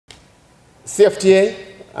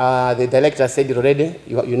CFTA, the director said it already,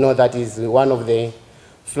 you know that is one of the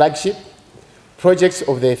flagship projects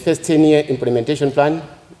of the first 10-year implementation plan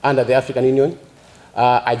under the African Union,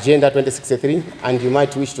 Agenda 2063, and you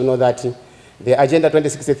might wish to know that the Agenda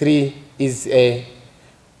 2063 is a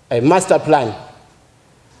master plan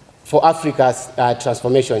for Africa's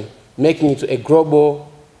transformation, making it a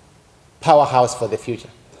global powerhouse for the future.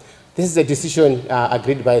 This is a decision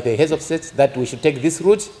agreed by the heads of states that we should take this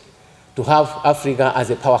route to have Africa as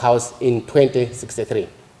a powerhouse in 2063.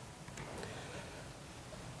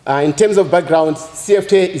 In terms of background,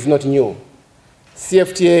 CFTA is not new.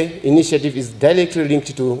 CFTA initiative is directly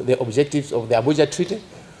linked to the objectives of the Abuja Treaty,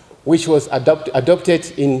 which was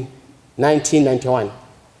adopted in 1991.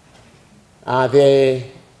 The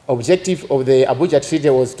objective of the Abuja Treaty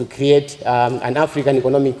was to create an African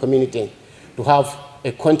economic community, to have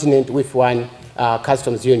a continent with one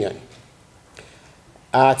customs union.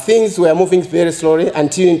 Things were moving very slowly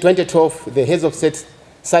until in 2012, the heads of state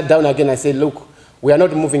sat down again and said, look, we are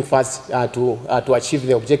not moving fast to achieve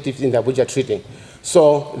the objectives in the Abuja Treaty.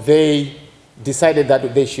 So they decided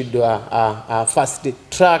that they should fast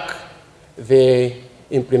track the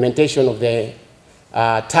implementation of the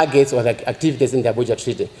targets or the activities in the Abuja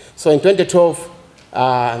Treaty. So in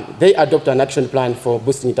 2012, they adopted an action plan for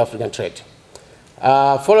boosting inter-African trade.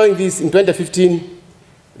 Following this, in 2015,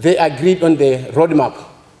 they agreed on the roadmap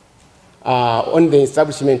on the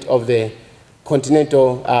establishment of the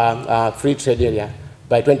Continental Free Trade Area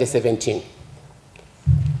by 2017.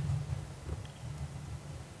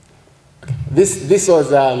 This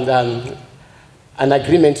was an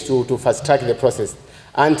agreement to fast-track the process.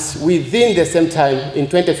 And within the same time, in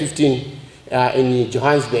 2015, in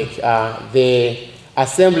Johannesburg, the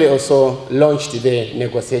Assembly also launched the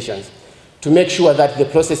negotiations. To make sure that the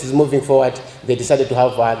process is moving forward, they decided to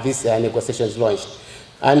have these negotiations launched.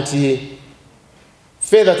 And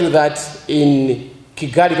further to that, in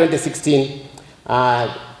Kigali 2016,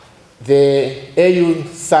 the AU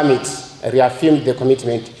summit reaffirmed the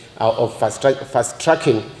commitment of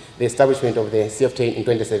fast-tracking the establishment of the CFTA in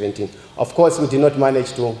 2017. Of course, we did not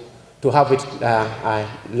manage to have it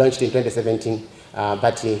launched in 2017,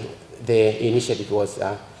 but the initiative was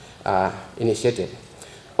initiated.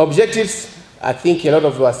 Objectives, I think a lot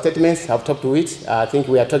of our statements have talked to it. I think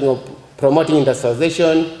we are talking of promoting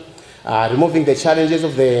industrialization, removing the challenges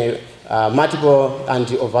of the multiple and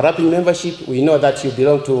overlapping membership. We know that you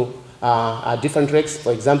belong to different regs.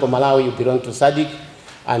 For example, Malawi, you belong to SADC,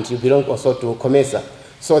 and you belong also to COMESA.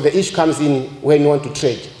 So the issue comes in when you want to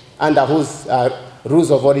trade. Under whose rules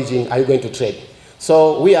of origin are you going to trade?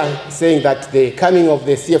 So we are saying that the coming of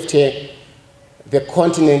the CFTA, the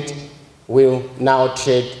continent will now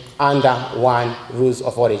trade under one rules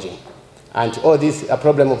of origin. And all this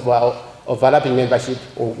problem of overlapping membership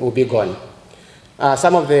will be gone.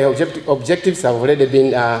 Some of the objectives have already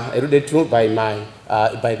been alluded to by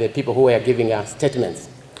the people who were giving statements.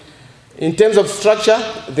 In terms of structure,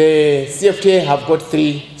 the CFTA have got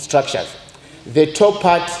three structures. The top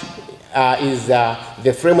part is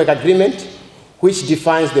the framework agreement, which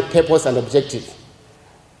defines the purpose and objective.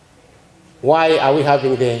 Why are we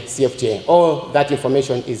having the CFTA? All that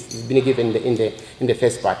information is being given in the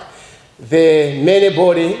first part. The main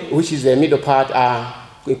body, which is the middle part,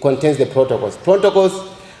 it contains the protocols. Protocols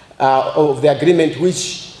of the agreement,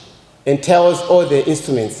 which entails all the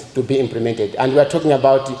instruments to be implemented. And we are talking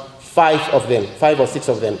about 5 or 6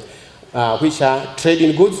 of them, which are trade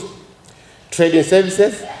in goods, trade in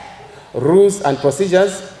services, rules and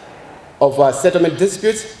procedures of settlement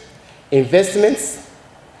disputes, investments,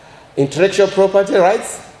 intellectual property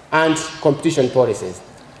rights, and competition policies.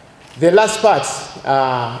 The last part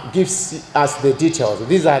gives us the details.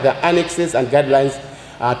 These are the annexes and guidelines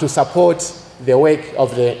to support the work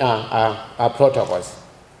of the protocols.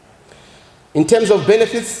 In terms of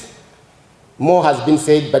benefits, more has been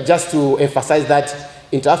said, but just to emphasize that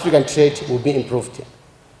inter-African trade will be improved.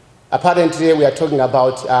 Apparently, we are talking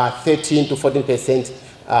about 13 to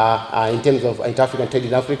 14% in terms of inter-African trade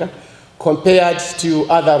in Africa, compared to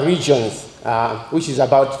other regions, which is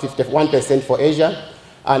about 51% for Asia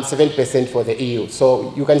and 7% for the EU.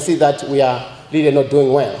 So you can see that we are really not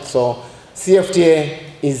doing well. So CFTA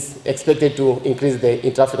is expected to increase the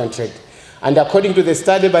inter-African trade. And according to the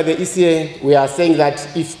study by the ECA, we are saying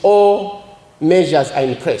that if all measures are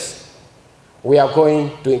in place, we are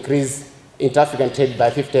going to increase inter-African trade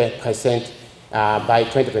by 50% by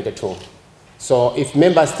 2022. So if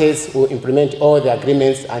member states will implement all the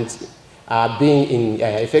agreements and being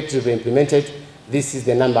effectively implemented, this is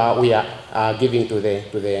the number we are giving to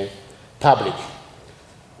the public.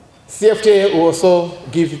 CFTA will also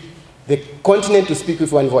give the continent to speak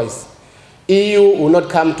with one voice. EU will not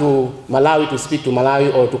come to Malawi to speak to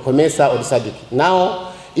Malawi or to COMESA or to SADC.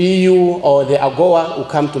 Now, EU or the AGOA will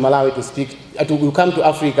come to Malawi to speak, will come to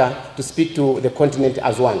Africa to speak to the continent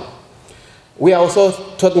as one. We are also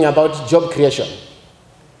talking about job creation,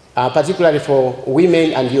 particularly for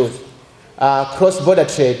women and youth. Cross-border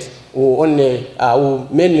trade will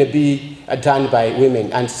mainly be done by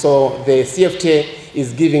women, and so the CFTA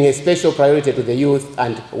is giving a special priority to the youth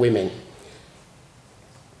and women.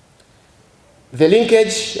 The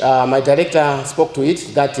linkage, my director spoke to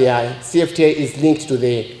it, that CFTA is linked to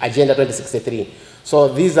the Agenda 2063. So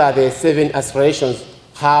these are the 7 aspirations,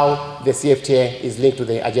 how the CFTA is linked to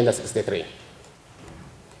the Agenda 63.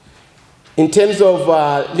 In terms of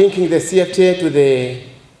linking the CFTA to the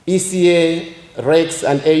ECA, REX,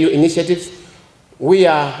 and AU initiatives, we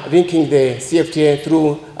are linking the CFTA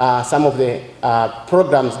through some of the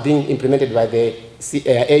programs being implemented by the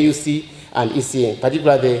AUC and ECA,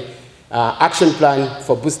 particularly the action plan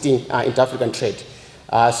for boosting inter-African trade.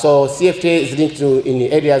 So CFTA is linked to in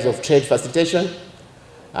the areas of trade facilitation,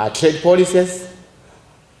 trade policies,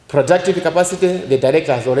 productive capacity. The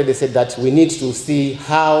director has already said that we need to see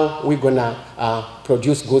how we're going to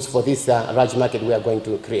produce goods for this large market we are going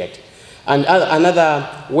to create. And another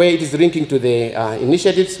way it is linking to the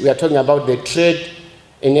initiatives, we are talking about the trade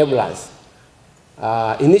enablers.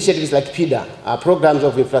 Initiatives like PIDA, programs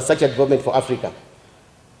of infrastructure development for Africa,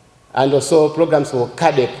 and also programs for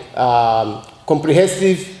CADEP,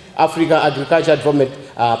 comprehensive Africa agriculture development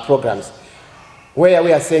programs, where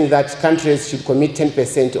we are saying that countries should commit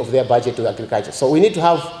 10% of their budget to agriculture. So we need to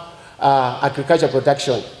have agriculture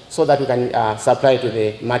production so that we can supply to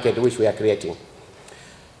the market which we are creating.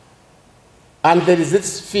 And there is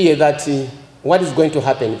this fear that what is going to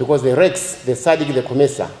happen, because the REX, the SADC, the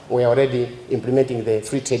COMESA, we are already implementing the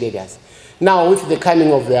free trade areas. Now with the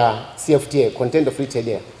coming of the CFTA, content of free trade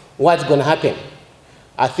area, what's going to happen?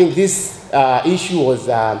 I think this issue was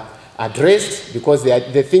addressed because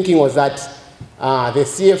the thinking was that the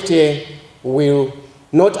CFTA will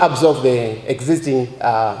not absorb the existing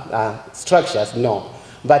structures, no,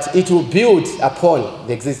 but it will build upon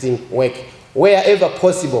the existing work. Wherever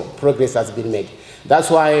possible, progress has been made. That's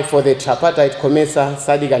why for the tripartite COMESA,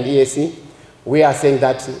 SADC, and EAC, we are saying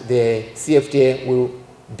that the CFTA will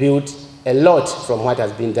build a lot from what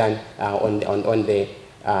has been done on the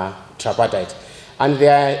tripartite. And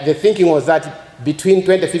the thinking was that between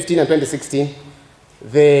 2015 and 2016,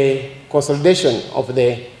 the consolidation of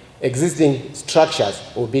the existing structures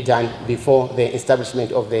will be done before the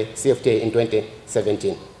establishment of the CFTA in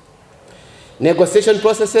 2017. Negotiation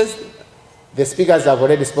processes, the speakers have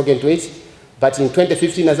already spoken to it, but in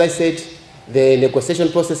 2015, as I said, the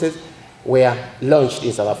negotiation processes were launched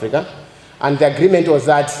in South Africa, and the agreement was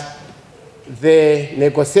that the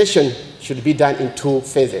negotiation should be done in 2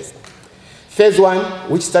 phases. Phase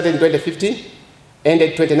 1, which started in 2015,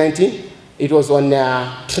 ended 2019, it was on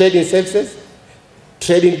trading services,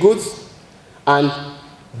 trading goods, and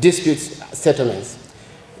disputes settlements.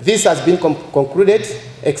 This has been concluded,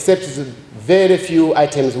 except very few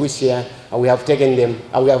items which we have taken them,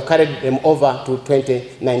 we have carried them over to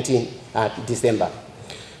 2019 December.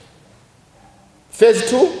 Phase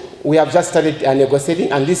 2, we have just started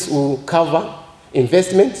negotiating, and this will cover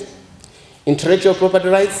investment, intellectual property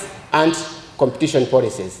rights, and competition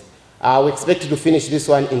policies. We expect to finish this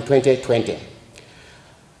one in 2020.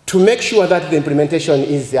 To make sure that the implementation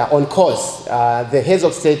is on course, the heads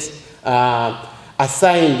of state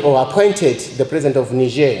assigned or appointed the president of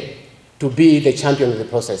Niger to be the champion of the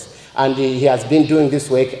process. And he has been doing this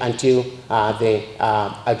work until the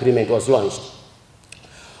agreement was launched.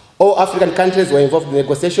 All African countries were involved in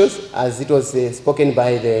negotiations, as it was spoken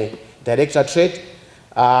by the Director of Trade.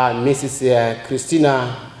 Mrs.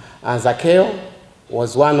 Christina Zakeo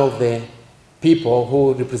was one of the people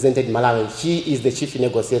who represented Malawi. She is the chief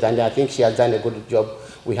negotiator, and I think she has done a good job.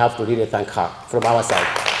 We have to really thank her from our side.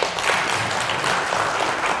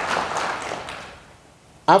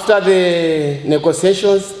 After the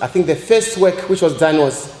negotiations, I think the first work which was done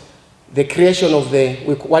was the creation of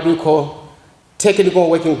what we call technical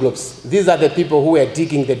working groups. These are the people who are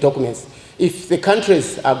digging the documents. If the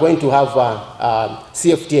countries are going to have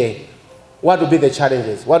CFTA, what will be the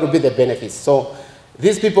challenges? What will be the benefits? So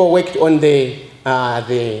these people worked on the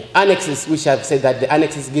annexes, which I've said that the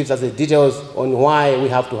annexes gives us the details on why we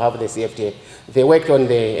have to have the CFTA. They worked on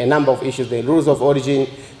a number of issues, the rules of origin,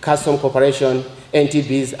 custom cooperation,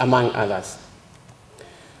 NTBs, among others.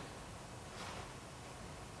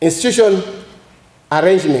 Institution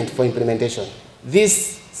arrangement for implementation.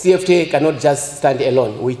 This CFTA cannot just stand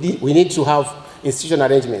alone. We need to have institution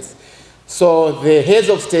arrangements. So the heads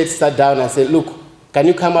of state sat down and said, look, Can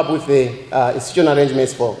you come up with the institutional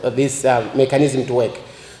arrangements for this mechanism to work?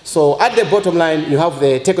 So at the bottom line, you have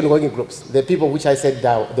the technical working groups, the people which I said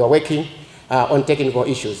they were working on technical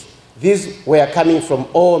issues. These were coming from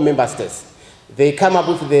all member states. They come up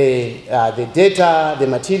with the data, the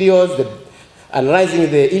materials, analyzing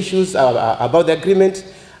the issues about the agreement,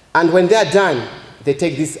 and when they are done, they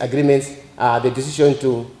take these agreements, the decision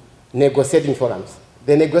to negotiating forums.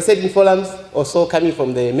 The negotiating forums also coming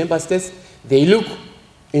from the member states, they look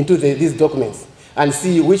into these documents and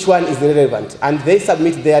see which one is relevant, and they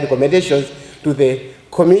submit their recommendations to the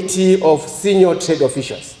Committee of Senior Trade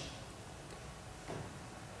Officials.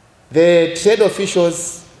 The trade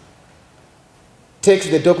officials take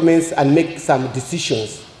the documents and make some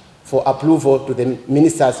decisions for approval to the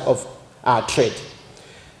Ministers of Trade.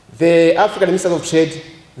 The African Ministers of Trade,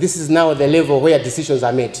 this is now the level where decisions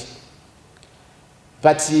are made.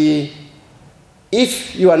 But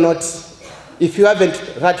if you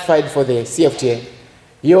haven't ratified for the CFTA,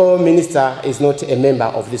 your minister is not a member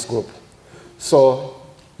of this group. So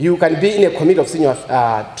you can be in a committee of senior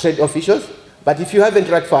trade officials, but if you haven't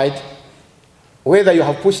ratified, whether you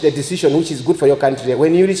have pushed a decision which is good for your country,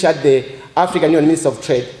 when you reach at the African Union Minister of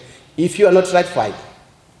Trade, if you are not ratified,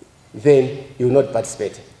 then you will not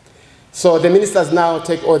participate. So the ministers now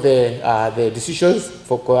take all the decisions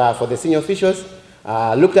for the senior officials,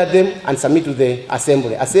 look at them and submit to the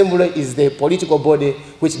Assembly. Assembly is the political body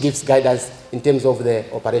which gives guidance in terms of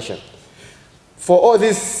the operation. For all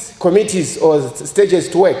these committees or stages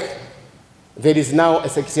to work, there is now a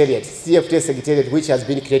secretariat, CFTA secretariat, which has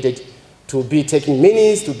been created to be taking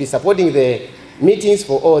minutes, to be supporting the meetings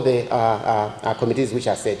for all the committees which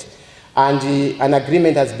are set. And an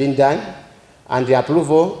agreement has been done, and the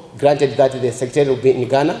approval granted that the secretariat will be in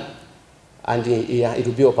Ghana, and it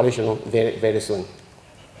will be operational very, very soon.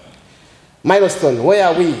 Milestone, where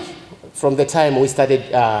are we from the time we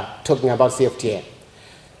started talking about CFTA?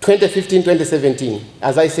 2015-2017,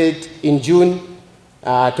 as I said, in June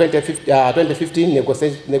 2015,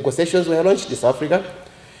 negotiations were launched in South Africa.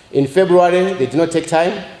 In February, they did not take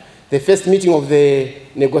time. The first meeting of the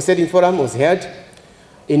negotiating forum was held.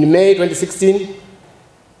 In May 2016,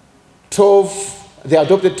 they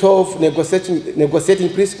adopted 12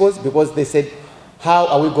 negotiating principles because they said, how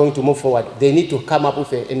are we going to move forward? They need to come up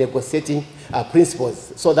with a negotiating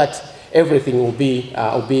principles so that everything will be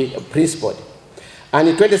principled. And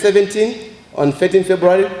in 2017, on 13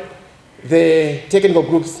 February, the technical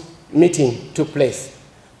groups meeting took place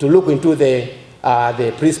to look into the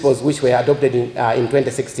principles which were adopted in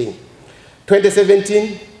 2016.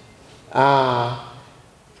 2017,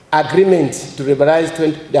 agreement to liberalize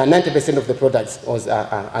 90% of the products was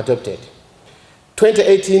adopted.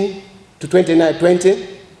 2018 to 2020,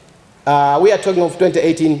 we are talking of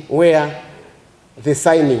 2018 where the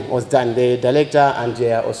signing was done. The director and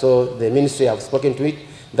also the ministry have spoken to it,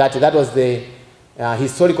 that was the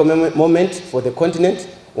historical moment for the continent,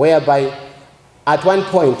 whereby at one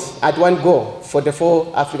point, at one go,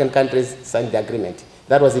 44 African countries signed the agreement.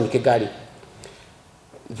 That was in Kigali.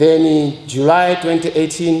 Then in July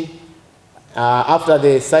 2018, after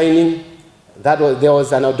the signing, there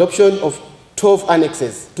was an adoption of 12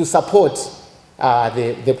 annexes to support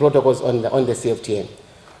the protocols on the CFTA.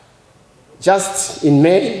 Just in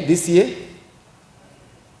May this year,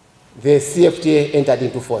 the CFTA entered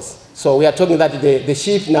into force. So we are talking that the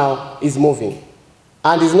ship now is moving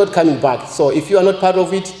and is not coming back. So if you are not part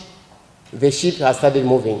of it, the ship has started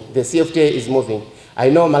moving. The CFTA is moving. I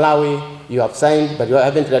know Malawi, you have signed, but you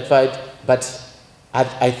haven't ratified. But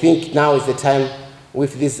I think now is the time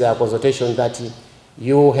with this consultation that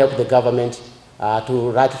you help the government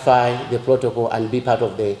to ratify the protocol and be part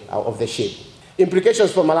of the ship.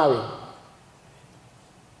 Implications for Malawi.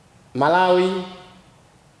 Malawi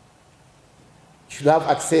should have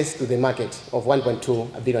access to the market of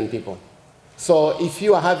 1.2 billion people. So if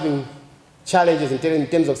you are having challenges in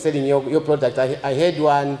terms of selling your product, I heard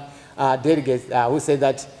one delegate who said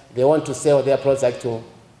that they want to sell their product to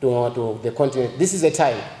the continent. This is the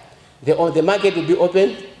time. The market will be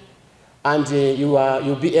open, and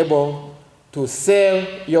you'll be able to sell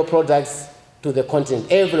your products to the continent.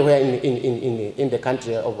 Everywhere in the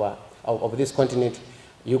country of this continent,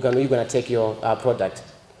 you're going to take your product.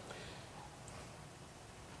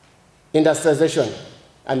 Industrialization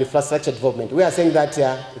and infrastructure development. We are saying that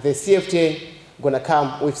the CFTA going to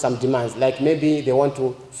come with some demands, like maybe they want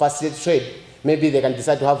to facilitate trade. Maybe they can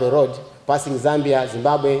decide to have a road passing Zambia,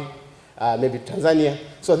 Zimbabwe, maybe Tanzania.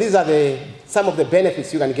 So these are some of the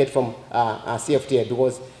benefits you can get from CFTA,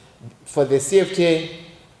 because for the CFTA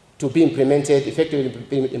to be implemented, effectively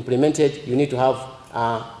implemented, you need to have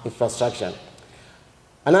infrastructure.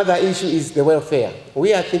 Another issue is the welfare.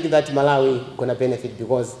 We are thinking that Malawi is going to benefit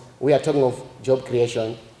because we are talking of job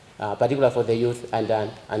creation, particularly for the youth and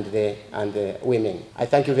the women. I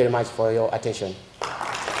thank you very much for your attention.